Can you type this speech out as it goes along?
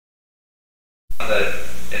the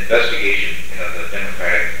investigation, the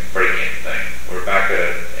Democratic break-in thing, we're back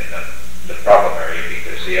in the problem area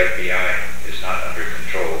because the FBI is not under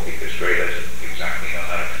control because Gray doesn't exactly know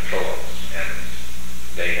how to control it. And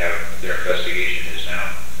their investigation is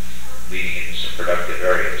now leading into some productive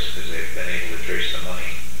areas because they've been able to trace the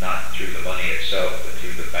money, not through the money itself, but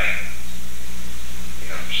through the bank,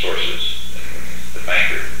 sources, and the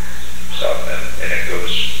banker stuff, and it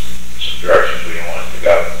goes some directions we don't want it to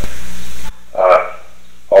go.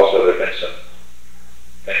 Also, there have been some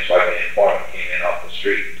things like an informant came in off the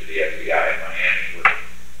street to the FBI in Miami with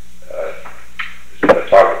a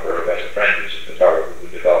photographer who has a friend who's a photographer who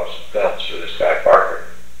developed some films for this guy Parker,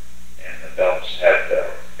 and the films had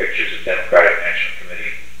pictures of Democratic National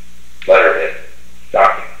Committee letterhead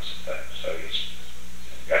documents and things.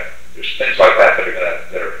 So there's things like that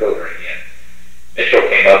that are filtering in. Mitchell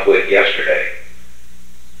came up with yesterday,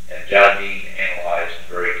 and John Dean analyzed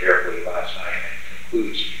very carefully last night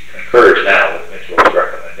and concurs now with Mitchell's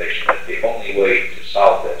recommendation that the only way to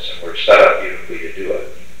solve this, and we're set up beautifully to do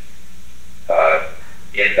it,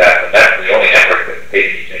 the only network that paid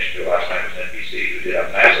any attention to last night was NBC, who did a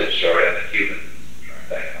massive story on the Cuban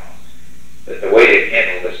thing and all. But the way to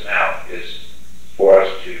handle this now is for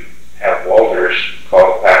us to have Walters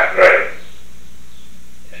call Pat Gray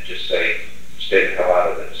and just say, stay the hell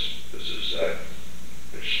out of this.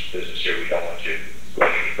 There's business here we don't want you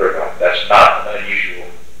going any further on. That's not an unusual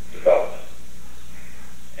development.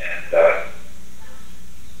 And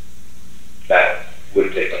that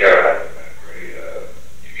would take care of it.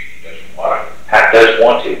 He doesn't want to. Pat does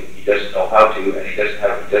want to. He doesn't know how to, and he doesn't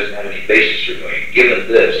have any basis for doing it. Given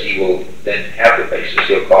this, he will then have the basis.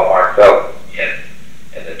 He'll call Mark Felt in,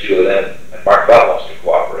 and the two of them, and Mark Felt wants to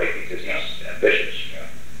cooperate because he's ambitious.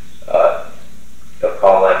 They'll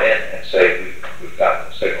call them in and say, we've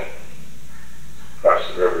gotten the signal across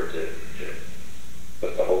the river to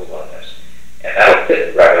put the hold on this. And that'll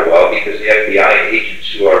fit rather well because the FBI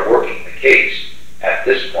agents who are working the case at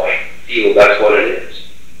this point feel that's what it is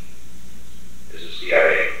the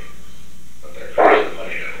CIA. But they're tracing the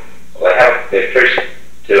money to. Well, they've traced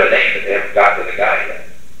to a name, but they haven't got to the guy yet.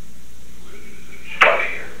 Somebody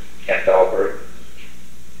here. Kent Dahlberg.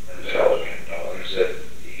 Themselves, Kent Dahlberg. He said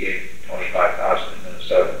he gave $25,000 in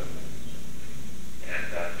Minnesota. And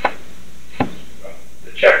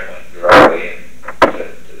the check went directly in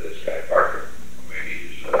to this guy Parker. Maybe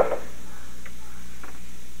he's,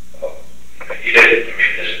 he did it. I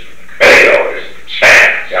mean, this committee always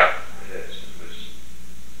stands. Yeah, it is.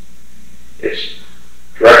 It's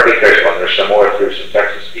directly traceable. There's some more through some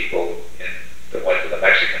Texas people that went to the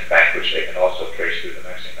Mexican bank, which they can also trace through the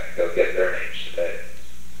Mexican bank. They'll get their names today.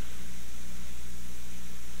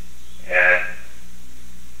 And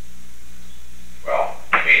well,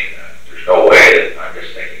 I mean, there's no way that, I'm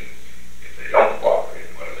just thinking, if they don't cooperate,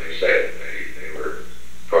 what do they say? They were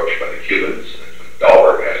approached by the Cubans, and that's what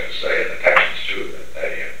Dahlberg has to say, and the Texans too,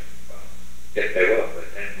 if they will, but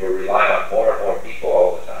then we're relying on more and more people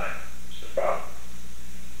all the time. That's the problem.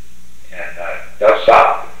 And they'll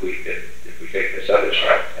stop if we take this other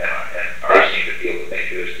step, and they seem to feel the thing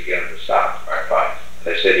to do is to get them to stop. All right, fine.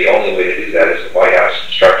 They say the only way to do that is the White House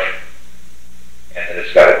instruction, and that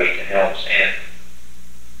it's got to be to Helms and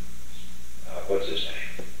what's his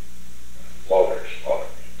name? Walters.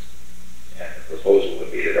 And the proposal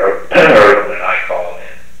would be that Erwin and I call him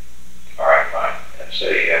in. All right, fine. And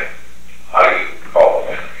say, how do you call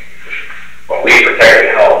them in? Well, we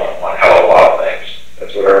protected Helms on one hell of a lot of things.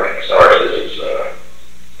 That's what everything starts. This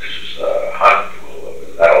is Hunt.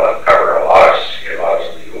 That'll uncover a lot of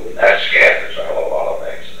legal net scandals, a lot of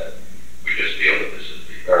things, and then we just feel that this would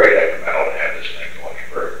be very detrimental to have this thing going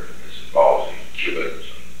further. This involves these Cubans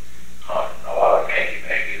and Hunt and a lot of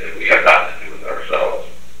hanky-panky that we have nothing to do with ourselves.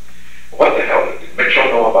 What the hell did Mitchell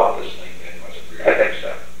know about this thing then? Was it really? I think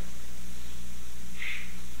so.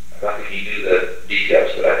 I don't think he knew the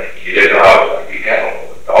details, but I think He didn't know how it was like he handled it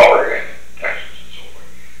with Dahlberg and Texas and so forth.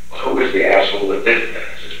 Well, who was the asshole that did it then?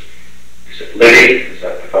 Is it Liddy? Is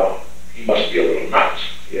that the fellow? He must be a little nuts.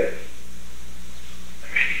 yeah. I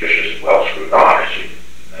mean, he just isn't well screwed on, is he?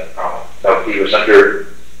 Isn't that a problem? No, he was under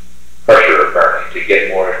pressure apparently to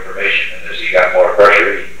get more information, and as he got more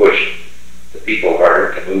pressure, he pushed the people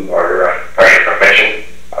harder to move harder on pressure from Mitchell,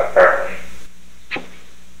 apparently.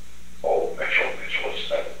 Oh, Mitchell is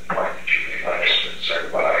that the point that you made on this concern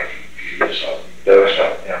about ITP or something. Those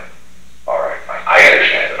stuff, yeah. All right, fine. I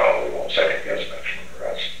understand it all. We won't second guess Mitchell and the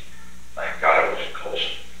rest. Thank God it wasn't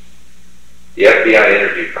Colson. The FBI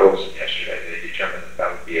interviewed Colson yesterday. They determined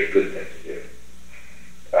that would be a good thing to do.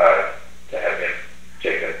 To have him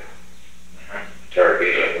take an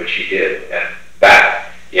interrogation, which he did. And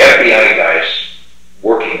that, the FBI guys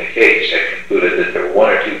case had concluded that there were one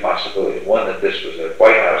or two possibilities. One, that this was a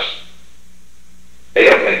White House. They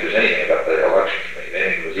don't think there's anything about the election committee. They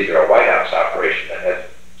think it was either a White House operation that had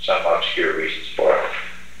some obscure reasons for it,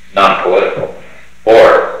 non-political,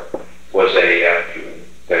 or was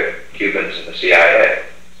the Cubans and the CIA.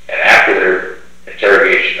 And after their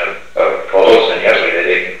interrogation of Colson yesterday,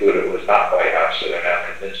 they concluded it was not White House, so they're now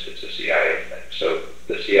convinced it's a CIA thing. So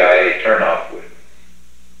the CIA turnoff